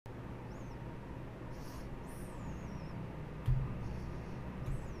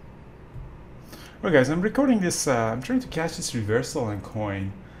Alright guys, I'm recording this, I'm trying to catch this reversal on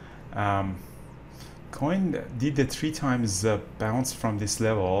Coin. Coin did the 3 times bounce from this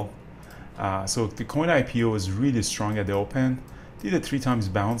level. So the Coin IPO was really strong at the open. Did a 3 times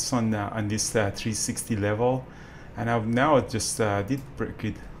bounce on this 360 level. And now it just did break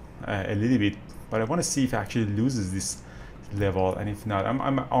it a little bit. But I want to see if it actually loses this level. And if not,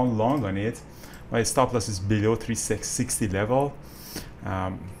 I'm on long on it. My stop loss is below 360 level.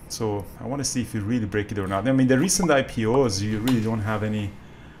 So I want to see if you really break it or not. I mean, the recent IPOs, you really don't have any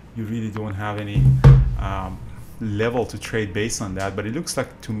level to trade based on that. But it looks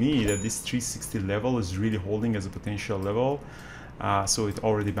like to me that this 360 level is really holding as a potential level. So it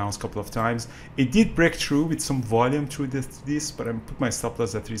already bounced a couple of times. It did break through with some volume through this, but I'm put my stop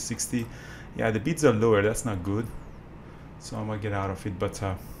loss at 360. Yeah, the bids are lower. That's not good. So I'm gonna get out of it. But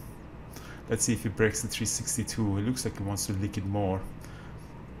let's see if it breaks the 362. It looks like it wants to lick it more.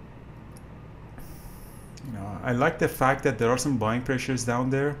 You know, I like the fact that there are some buying pressures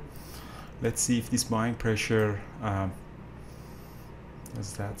down there. Let's see if this buying pressure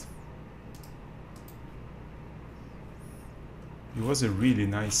what's that? It was a really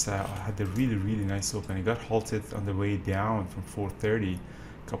nice had a really nice open. It got halted on the way down from 430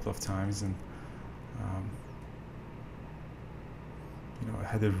 a couple of times, and you know, it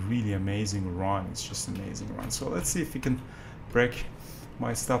had a really amazing run. It's just an amazing run. So let's see if we can break.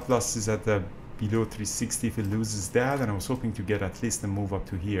 My stop loss is at the below 360. If it loses that, and I was hoping to get at least a move up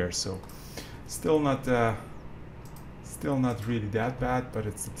to here. So still not really that bad, but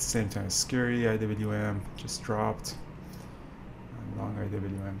it's at the same time scary. IWM just dropped, and long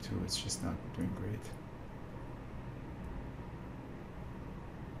IWM too. It's just not doing great.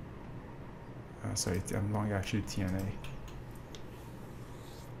 Sorry, I'm long actually TNA.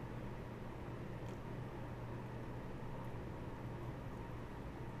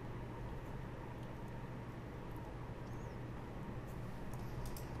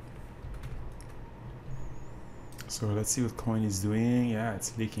 So let's see what Coin is doing. Yeah,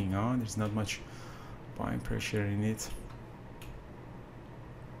 it's leaking on. There's not much buying pressure in it.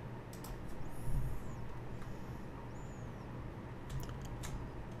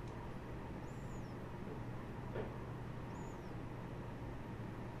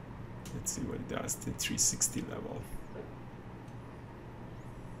 Let's see what it does, the 360 level.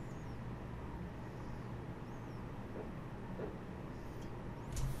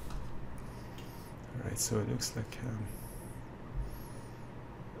 Alright, so it looks like come on.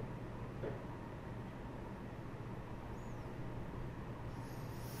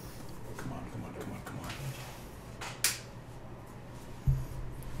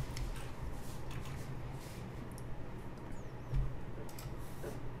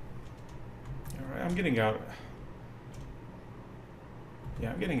 Alright, I'm getting out.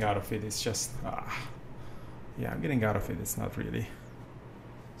 Yeah, I'm getting out of it. It's just yeah, I'm getting out of it. It's not really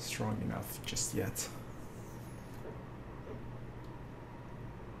strong enough just yet.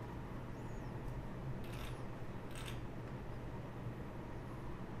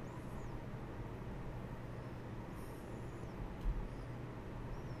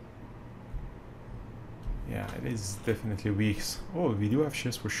 Yeah, it is definitely weak. Oh, we do have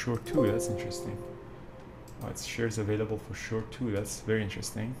shares for short too. That's interesting. Oh, it's shares available for short too. That's very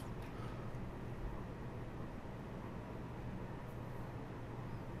interesting.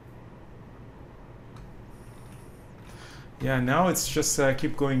 Yeah, now it's just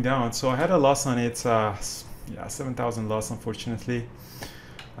keep going down. So I had a loss on it. Yeah, 7,000 loss, unfortunately.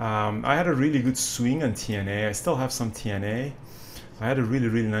 I had a really good swing on TNA. I still have some TNA. I had a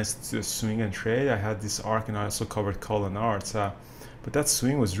really nice swing and trade. I had this arc, and I also covered call and arts. But that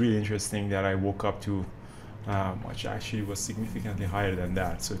swing was really interesting that I woke up to, which actually was significantly higher than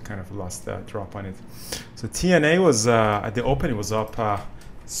that. So it kind of lost that drop on it. So TNA was, at the open, it was up.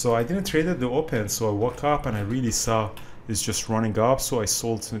 So I didn't trade at the open. So I woke up and I really saw it's just running up, so I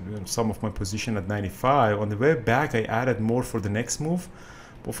sold some of my position at 95. On the way back, I added more for the next move,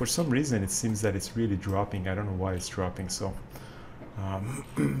 but for some reason it seems that it's really dropping. I don't know why it's dropping. So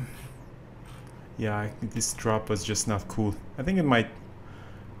yeah, this drop was just not cool. I think it might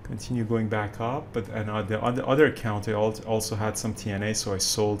continue going back up, but on the other account I also had some TNA, so I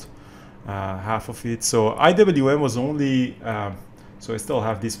sold half of it. So IWM was only so I still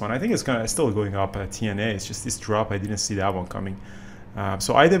have this one. I think it's still going up at TNA. It's just this drop. I didn't see that one coming.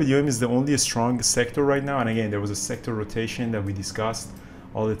 So IWM is the only strong sector right now. And again, there was a sector rotation that we discussed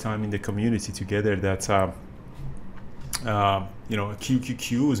all the time in the community together. That you know,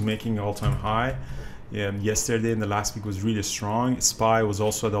 QQQ was making an all-time high. Yesterday and the last week was really strong. SPY was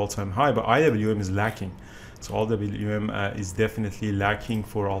also at all-time high, but IWM is lacking. So IWM is definitely lacking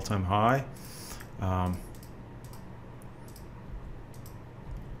for all-time high. Yeah,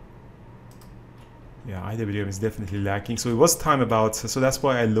 IWM is definitely lacking. So it was time about, so that's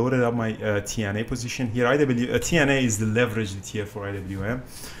why I loaded up my TNA position here. TNA is the leveraged ETF for IWM.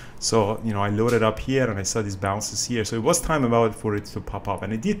 So, you know, I loaded up here and I saw these bounces here. So it was time about for it to pop up,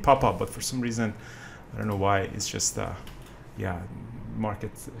 and it did pop up, but for some reason, I don't know why, it's just, yeah,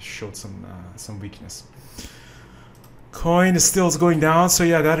 market showed some weakness. Coin is still going down, so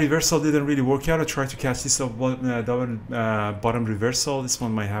yeah, that reversal didn't really work out. I tried to catch this bottom reversal. This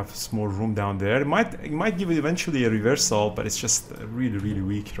one might have some more room down there. It might give it eventually a reversal, but it's just really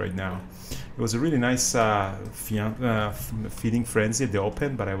weak right now. It was a really nice feeding frenzy at the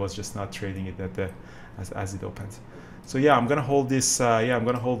open, but I was just not trading it at as it opened. So yeah, I'm gonna hold this. I'm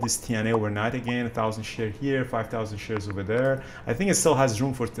gonna hold this TNA overnight again. 1,000 share here, 5,000 shares over there. I think it still has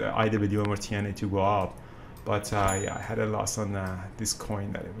room for IWM or TNA to go up. But yeah, I had a loss on this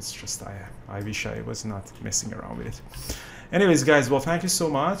coin that it was just, I wish I was not messing around with it. Anyways, guys, well, thank you so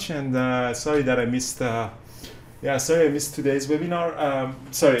much. And sorry that I missed, sorry I missed today's webinar.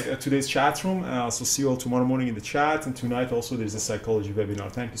 Today's chat room. So see you all tomorrow morning in the chat. And tonight also there's a psychology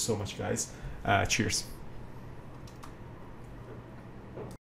webinar. Thank you so much, guys. Cheers.